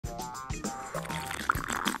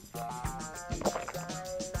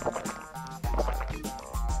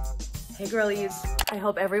Hey girlies, I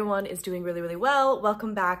hope everyone is doing really well.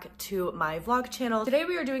 Welcome back to my vlog channel. Today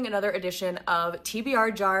we are doing another edition of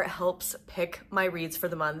TBR Jar helps pick my reads for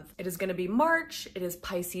the month. It is gonna be March, it is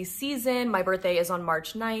Pisces season. My birthday is on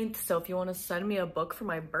March 9th, so if you wanna send me a book for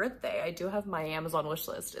my birthday, I do have my Amazon wish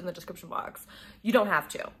list in the description box. You don't have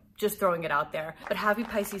to. Just throwing it out there. But happy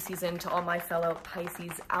Pisces season to all my fellow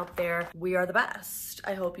Pisces out there. We are the best.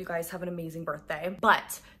 I hope you guys have an amazing birthday.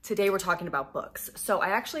 But today we're talking about books. So I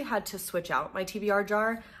actually had to switch out my TBR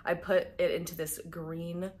jar. I put it into this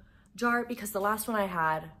green jar because the last one I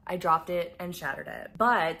had, I dropped it and shattered it.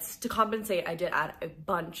 But to compensate, I did add a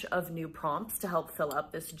bunch of new prompts to help fill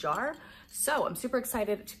up this jar. So I'm super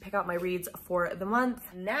excited to pick out my reads for the month.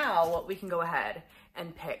 Now we can go ahead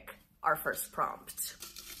and pick our first prompt.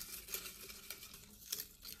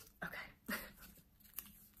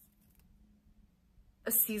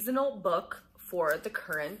 A seasonal book for the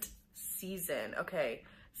current season. Okay,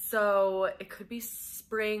 so it could be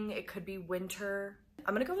spring, it could be winter.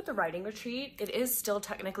 I'm gonna go with the writing retreat. It is still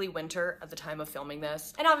technically winter at the time of filming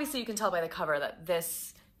this. And obviously you can tell by the cover that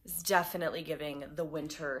this is definitely giving the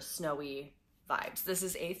winter snowy vibes. This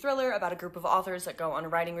is a thriller about a group of authors that go on a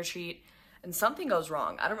writing retreat and something goes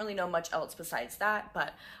wrong. I don't really know much else besides that,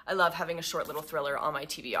 but I love having a short little thriller on my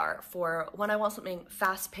TBR for when I want something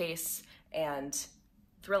fast paced and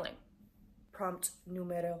thrilling. Prompt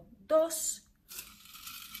numero dos.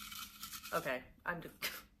 Okay, I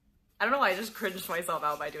don't know why I just cringed myself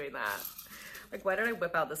out by doing that. Like, why did I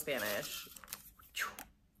whip out the Spanish?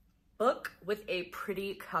 Book with a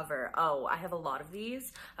pretty cover. Oh, I have a lot of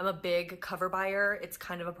these. I'm a big cover buyer. It's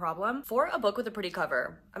kind of a problem. For a book with a pretty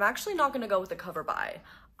cover, I'm actually not gonna go with a cover buy.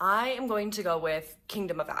 I am going to go with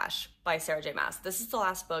Kingdom of Ash by Sarah J. Maas. This is the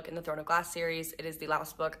last book in the Throne of Glass series. It is the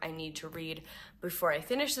last book I need to read before I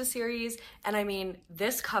finish the series. And I mean,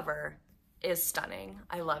 this cover is stunning.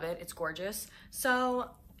 I love it, it's gorgeous. So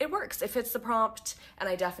it works, it fits the prompt, and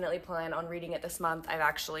I definitely plan on reading it this month. I've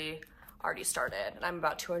actually already started, and I'm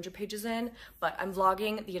about 200 pages in, but I'm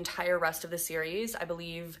vlogging the entire rest of the series, I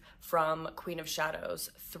believe from Queen of Shadows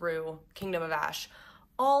through Kingdom of Ash,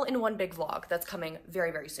 all in one big vlog that's coming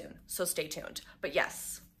very soon, so stay tuned. But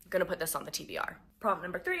yes, I'm gonna put this on the TBR. Prompt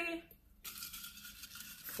number 3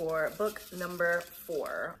 for book number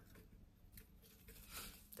 4.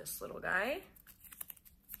 This little guy.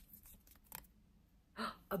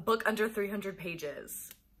 A book under 300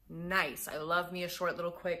 pages. Nice, I love me a short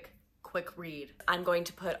little quick read. I'm going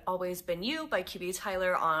to put Always Been You by QB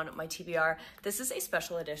Tyler on my TBR. This is a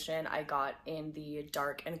special edition I got in the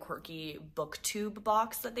dark and quirky booktube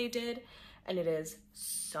box that they did, and it is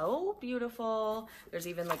so beautiful. There's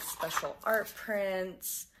even like special art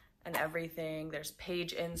prints and everything. There's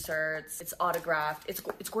page inserts, it's autographed, it's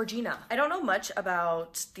Gorgina. I don't know much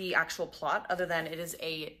about the actual plot other than it is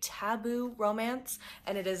a taboo romance,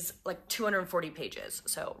 and it is like 240 pages,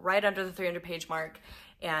 so right under the 300 page mark.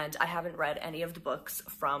 And I haven't read any of the books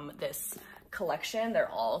from this collection.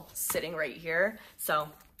 They're all sitting right here. So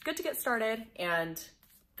good to get started. And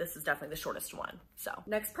this is definitely the shortest one. So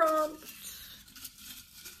next prompt.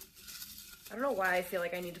 I don't know why I feel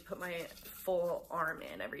like I need to put my full arm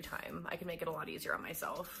in every time. I can make it a lot easier on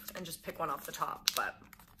myself and just pick one off the top, but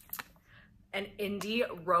an indie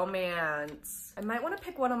romance. I might want to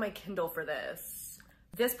pick one on my Kindle for this.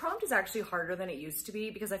 This prompt is actually harder than it used to be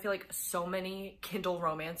because I feel like so many Kindle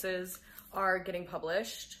romances are getting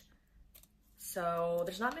published. So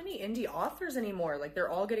there's not many indie authors anymore. Like, they're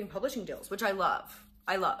all getting publishing deals, which I love.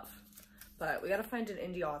 But we gotta find an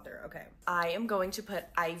indie author. Okay. I am going to put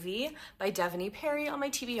Ivy by Devaney Perry on my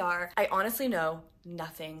TBR. I honestly know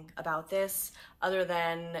nothing about this other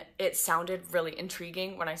than it sounded really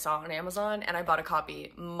intriguing when I saw it on Amazon, and I bought a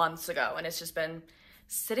copy months ago, and it's just been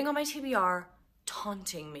sitting on my TBR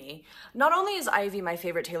taunting me. Not only is Ivy my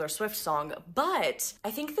favorite Taylor Swift song, but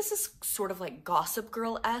I think this is sort of like Gossip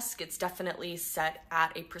Girl-esque. It's definitely set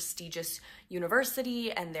at a prestigious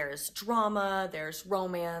university, and there's drama, there's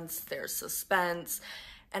romance, there's suspense,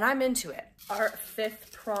 and I'm into it. Our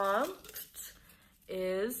 5th prompt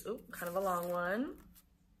is, kind of a long one.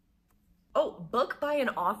 Oh, book by an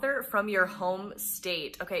author from your home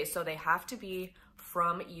state. Okay, so they have to be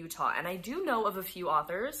from Utah, and I do know of a few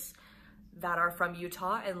authors that are from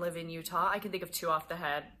Utah and live in Utah. I can think of two off the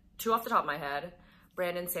top of my head,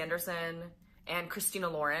 Brandon Sanderson and Christina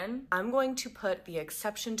Lauren. I'm going to put The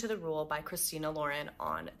Exception to the Rule by Christina Lauren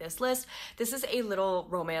on this list. This is a little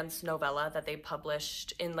romance novella that they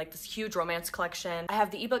published in like this huge romance collection. I have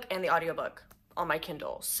the ebook and the audiobook on my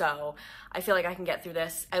Kindle, so I feel like I can get through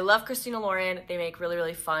this. I love Christina Lauren. They make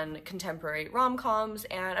really fun contemporary rom-coms,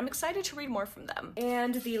 and I'm excited to read more from them.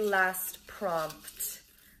 And the last prompt,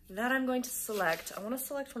 that I'm going to select. I want to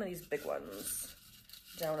select one of these big ones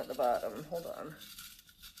down at the bottom. Hold on.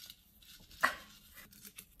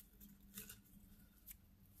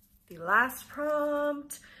 The last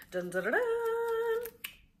prompt. Dun, dun, dun, dun.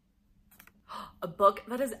 A book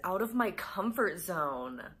that is out of my comfort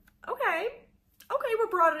zone. Okay. Okay, we're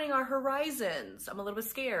broadening our horizons. I'm a little bit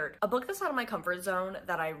scared. A book that's out of my comfort zone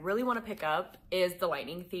that I really want to pick up is The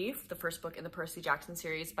Lightning Thief, the first book in the Percy Jackson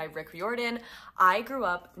series by Rick Riordan. I grew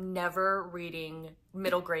up never reading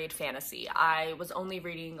middle grade fantasy. I was only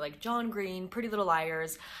reading like John Green, Pretty Little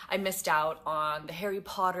Liars. I missed out on the Harry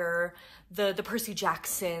Potter, the Percy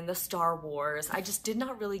Jackson, the Star Wars. I just did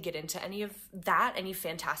not really get into any of that, any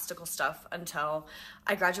fantastical stuff until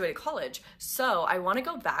I graduated college. So I want to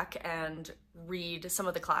go back and read some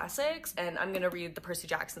of the classics, and I'm gonna read the Percy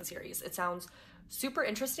Jackson series. It sounds super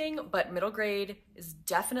interesting, but middle grade is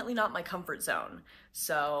definitely not my comfort zone.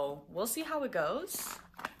 So we'll see how it goes,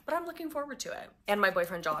 but I'm looking forward to it. And my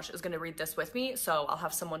boyfriend Josh is gonna read this with me, so I'll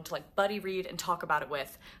have someone to like buddy read and talk about it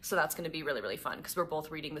with. So that's gonna be really, really fun because we're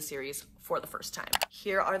both reading the series for the first time.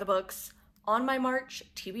 Here are the books on my March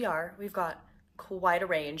TBR. We've got quite a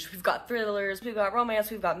range. We've got thrillers, we've got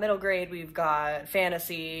romance, we've got middle grade, we've got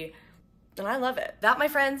fantasy, and I love it. That, my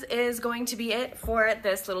friends, is going to be it for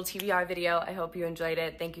this little TBR video. I hope you enjoyed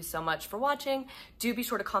it. Thank you so much for watching. Do be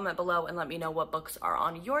sure to comment below and let me know what books are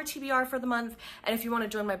on your TBR for the month. And if you want to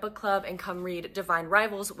join my book club and come read Divine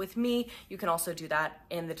Rivals with me, you can also do that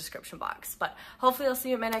in the description box. But hopefully I'll see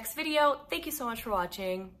you in my next video. Thank you so much for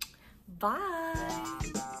watching.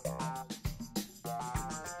 Bye.